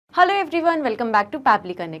Hello everyone, welcome back to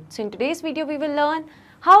Pabbly Connect. So in today's video we will learn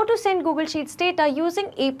how to send Google Sheets data using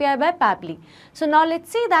API by Pabbly. So now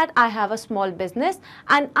let's say that I have a small business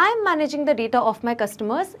and I'm managing the data of my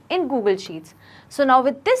customers in Google Sheets. So now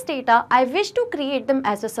with this data, I wish to create them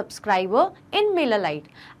as a subscriber in MailerLite.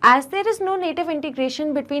 As there is no native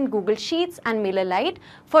integration between Google Sheets and MailerLite,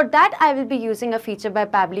 for that I will be using a feature by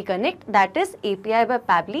Pabbly Connect, that is API by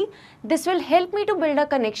Pabbly. This will help me to build a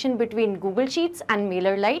connection between Google Sheets and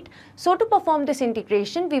MailerLite. So to perform this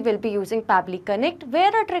integration, we will be using Pabbly Connect,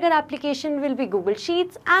 where our trigger application will be Google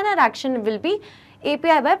Sheets and our action will be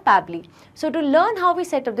API by Pabbly. So to learn how we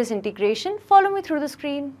set up this integration, follow me through the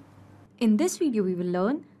screen. In this video, we will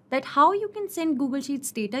learn that how you can send Google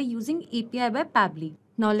Sheets data using API by Pabbly.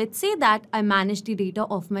 Now let's say that I manage the data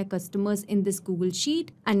of my customers in this Google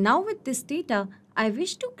Sheet, and now with this data, I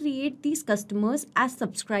wish to create these customers as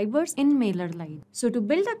subscribers in MailerLite. So to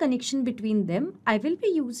build a connection between them, I will be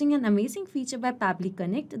using an amazing feature by Pabbly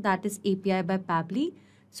Connect, that is API by Pabbly.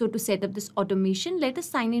 So to set up this automation, let us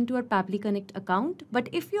sign into our Pabbly Connect account. But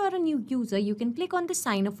if you are a new user, you can click on the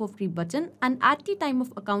sign up for free button, and at the time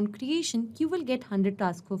of account creation, you will get 100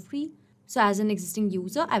 tasks for free. So as an existing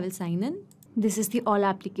user, I will sign in. This is the All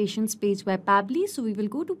Applications page by Pabbly. So we will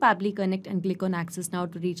go to Pabbly Connect and click on Access Now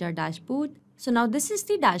to reach our dashboard. So now this is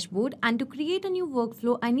the dashboard, and to create a new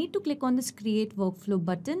workflow, I need to click on this Create Workflow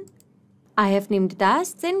button. I have named it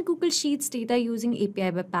as Send Google Sheets Data using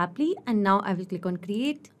API by Pabbly, and now I will click on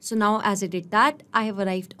Create. So now as I did that, I have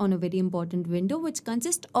arrived on a very important window which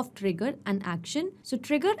consists of trigger and action. So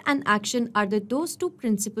trigger and action are those two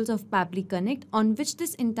principles of Pabbly Connect on which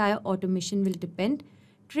this entire automation will depend.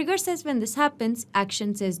 Trigger says when this happens,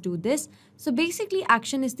 action says do this. So basically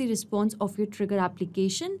action is the response of your trigger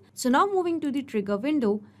application. So now moving to the trigger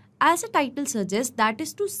window, as the title suggests, that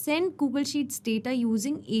is to send Google Sheets data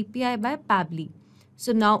using API by Pabbly.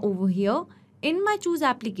 So now over here, in my choose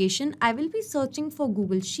application, I will be searching for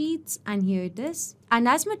Google Sheets, and here it is. And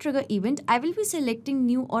as my trigger event, I will be selecting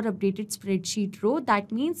new or updated spreadsheet row.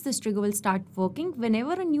 That means this trigger will start working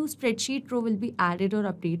whenever a new spreadsheet row will be added or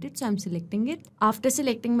updated. So I'm selecting it. After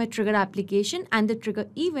selecting my trigger application and the trigger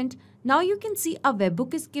event, now you can see a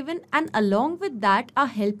webhook is given, and along with that, a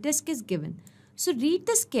help desk is given. So read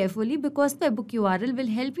this carefully because the webhook URL will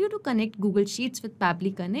help you to connect Google Sheets with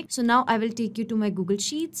Pabbly Connect. So now I will take you to my Google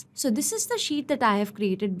Sheets. So this is the sheet that I have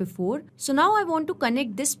created before. So now I want to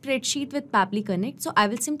connect this spreadsheet with Pabbly Connect. So I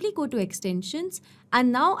will simply go to extensions,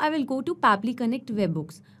 and now I will go to Pabbly Connect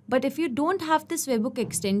webhooks. But if you don't have this webhook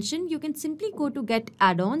extension, you can simply go to get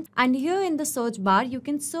add-ons, and here in the search bar, you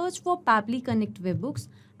can search for Pabbly Connect webhooks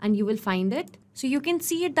and you will find it. So you can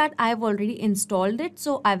see it that I have already installed it.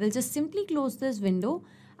 So I will just simply close this window,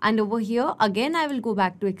 and over here again I will go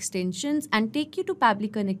back to extensions and take you to Pabbly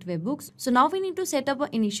Connect webhooks. So now we need to set up an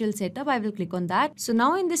initial setup. I will click on that. So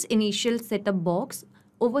now in this initial setup box,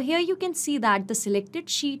 over here you can see that the selected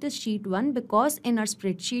sheet is sheet 1 because in our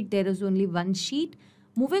spreadsheet there is only one sheet.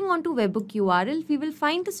 Moving on to webhook URL, we will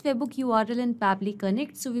find this webhook URL in Pabbly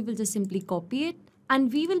Connect. So we will just simply copy it,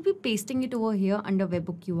 and we will be pasting it over here under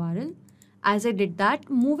webhook URL. As I did that,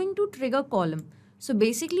 moving to trigger column. So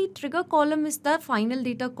basically trigger column is the final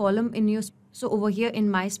data column in your, so over here in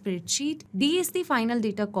my spreadsheet, D is the final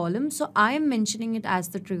data column. So I am mentioning it as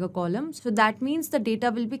the trigger column. So that means the data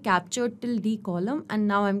will be captured till D column, and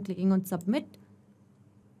now I'm clicking on submit.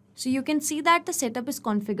 So you can see that the setup is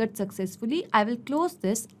configured successfully. I will close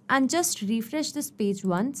this and just refresh this page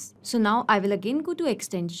once. So now I will again go to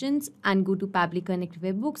extensions and go to Pabbly Connect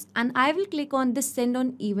webhooks, and I will click on this send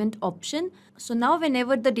on event option. So now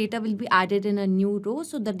whenever the data will be added in a new row,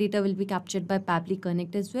 so the data will be captured by Pabbly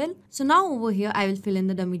Connect as well. So now over here I will fill in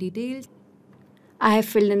the dummy details. I have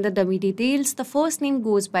filled in the dummy details. The first name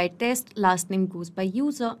goes by test, last name goes by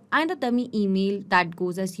user, and a dummy email that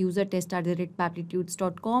goes as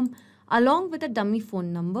usertest@pablitudes.com along with a dummy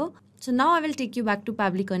phone number. So now I will take you back to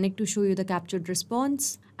Pabbly Connect to show you the captured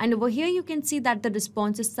response. And over here you can see that the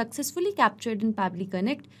response is successfully captured in Pabbly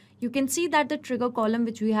Connect. You can see that the trigger column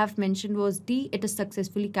which we have mentioned was D. It is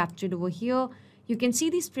successfully captured over here. You can see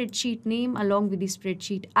the spreadsheet name along with the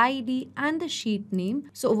spreadsheet ID and the sheet name.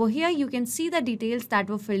 So over here, you can see the details that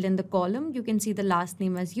were filled in the column. You can see the last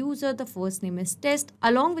name as user, the first name as test,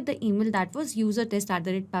 along with the email that was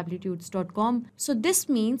usertest@pablitudes.com. So this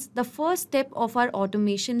means the first step of our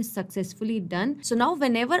automation is successfully done. So now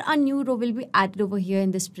whenever a new row will be added over here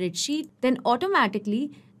in the spreadsheet, then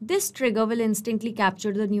automatically This trigger will instantly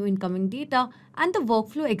capture the new incoming data and the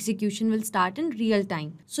workflow execution will start in real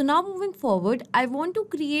time. So now moving forward, I want to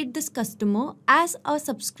create this customer as a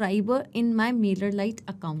subscriber in my MailerLite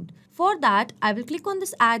account. For that, I will click on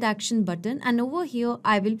this add action button and over here,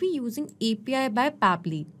 I will be using API by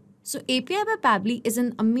Pabbly. So API by Pabbly is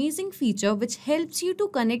an amazing feature which helps you to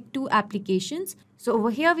connect to applications. So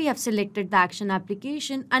over here we have selected the action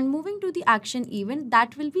application and moving to the action event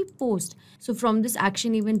that will be post. So from this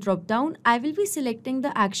action event drop down, I will be selecting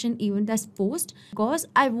the action event as post because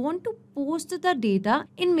I want to post the data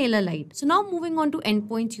in MailerLite. So now moving on to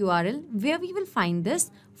endpoint URL where we will find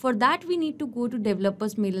this. For that we need to go to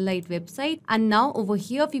developers MailerLite website and now over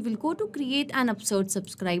here we will go to create an absurd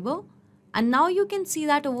subscriber. And now you can see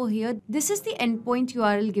that over here, this is the endpoint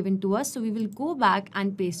URL given to us. So we will go back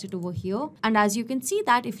and paste it over here. And as you can see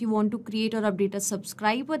that if you want to create or update a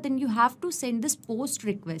subscriber, then you have to send this post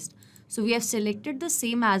request. So we have selected the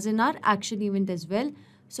same as in our action event as well.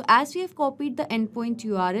 So as we have copied the endpoint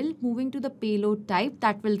URL, moving to the payload type,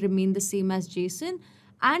 that will remain the same as JSON.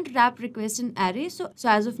 And wrap request in array. So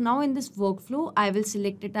as of now in this workflow, I will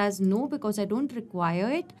select it as no because I don't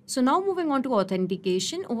require it. So now moving on to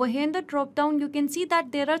authentication. Over here in the drop down, you can see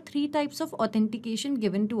that there are 3 types of authentication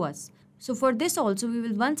given to us. So for this also, we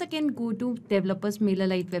will once again go to developers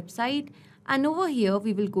MailerLite website. And over here,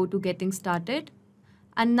 we will go to getting started.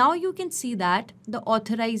 And now you can see that the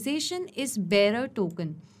authorization is bearer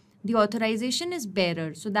token. The authorization is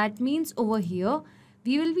bearer. So that means over here,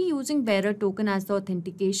 we will be using bearer token as the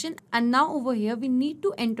authentication and now over here we need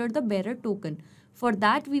to enter the bearer token. For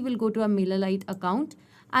that we will go to our MailerLite account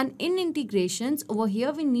and in integrations over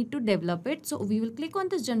here we need to develop it. So we will click on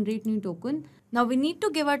this generate new token. Now we need to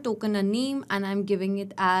give our token a name and I'm giving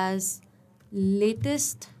it as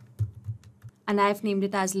latest and I have named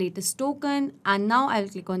it as latest token and now I will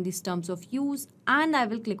click on these terms of use and I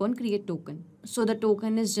will click on create token. So the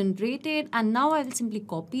token is generated and now I will simply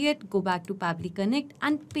copy it, go back to Pabbly Connect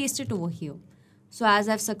and paste it over here. So as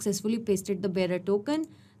I've successfully pasted the bearer token,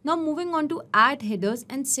 now moving on to add headers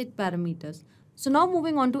and set parameters. So now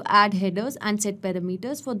moving on to add headers and set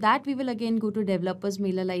parameters. For that we will again go to developers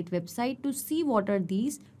MailerLite website to see what are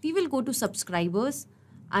these. We will go to subscribers.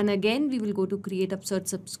 And again, we will go to create absurd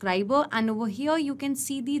subscriber and over here you can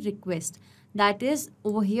see the request. That is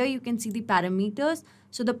over here you can see the parameters.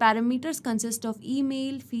 So the parameters consist of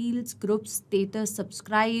email, fields, groups, status,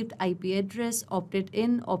 subscribed, IP address, opted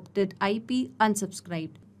in, opted IP,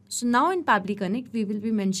 unsubscribed. So now in Pabbly Connect, we will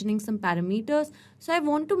be mentioning some parameters. So I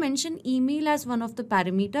want to mention email as one of the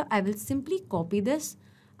parameter. I will simply copy this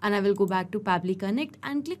and I will go back to Pabbly Connect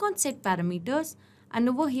and click on set parameters. And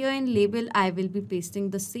over here in label, I will be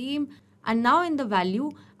pasting the same. And now in the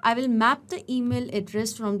value, I will map the email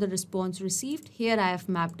address from the response received. Here I have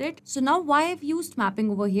mapped it. So now why I've used mapping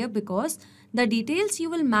over here? Because the details you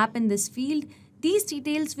will map in this field, these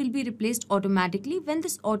details will be replaced automatically when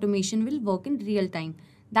this automation will work in real time.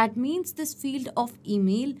 That means this field of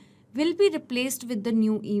email will be replaced with the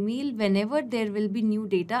new email whenever there will be new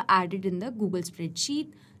data added in the Google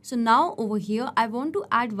spreadsheet. So now over here, I want to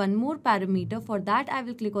add one more parameter. For that, I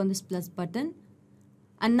will click on this plus button.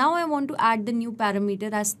 And now I want to add the new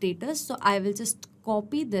parameter as status. So I will just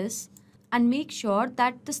copy this and make sure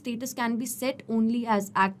that the status can be set only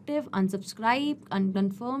as active, unsubscribed,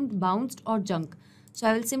 unconfirmed, bounced or junk. So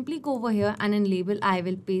I will simply go over here and in label, I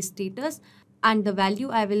will paste status and the value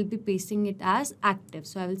I will be pasting it as active.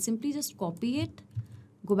 So I will simply just copy it,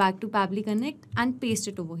 go back to Pabbly Connect and paste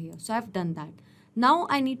it over here. So I've done that. Now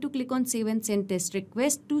I need to click on save and send test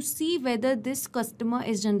request to see whether this customer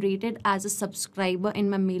is generated as a subscriber in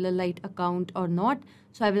my MailerLite account or not.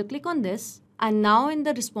 So I will click on this. And now in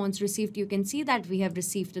the response received, you can see that we have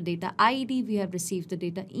received the data ID, we have received the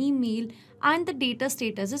data email, and the data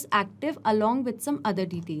status is active along with some other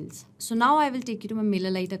details. So now I will take you to my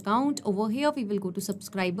MailerLite account. Over here, we will go to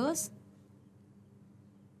subscribers.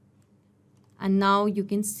 And now you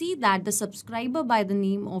can see that the subscriber by the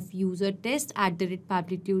name of user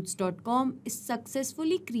test@pabblytudes.com is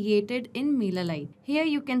successfully created in MailerLite. Here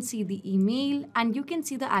you can see the email and you can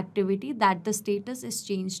see the activity that the status is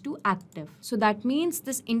changed to active. So that means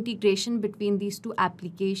this integration between these two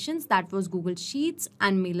applications, that was Google Sheets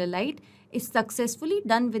and MailerLite, is successfully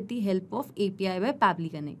done with the help of API by Pabbly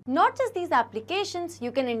Connect. Not just these applications, you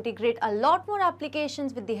can integrate a lot more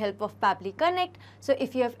applications with the help of Pabbly Connect. So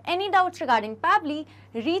if you have any doubts regarding Pabbly,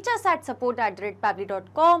 reach us at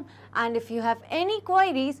support@pabbly.com, and if you have any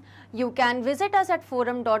queries, you can visit us at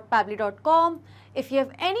forum.pabbly.com. If you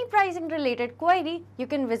have any pricing related query, you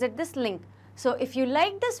can visit this link. So if you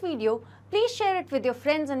like this video, please share it with your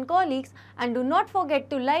friends and colleagues, and do not forget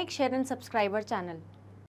to like, share and subscribe our channel.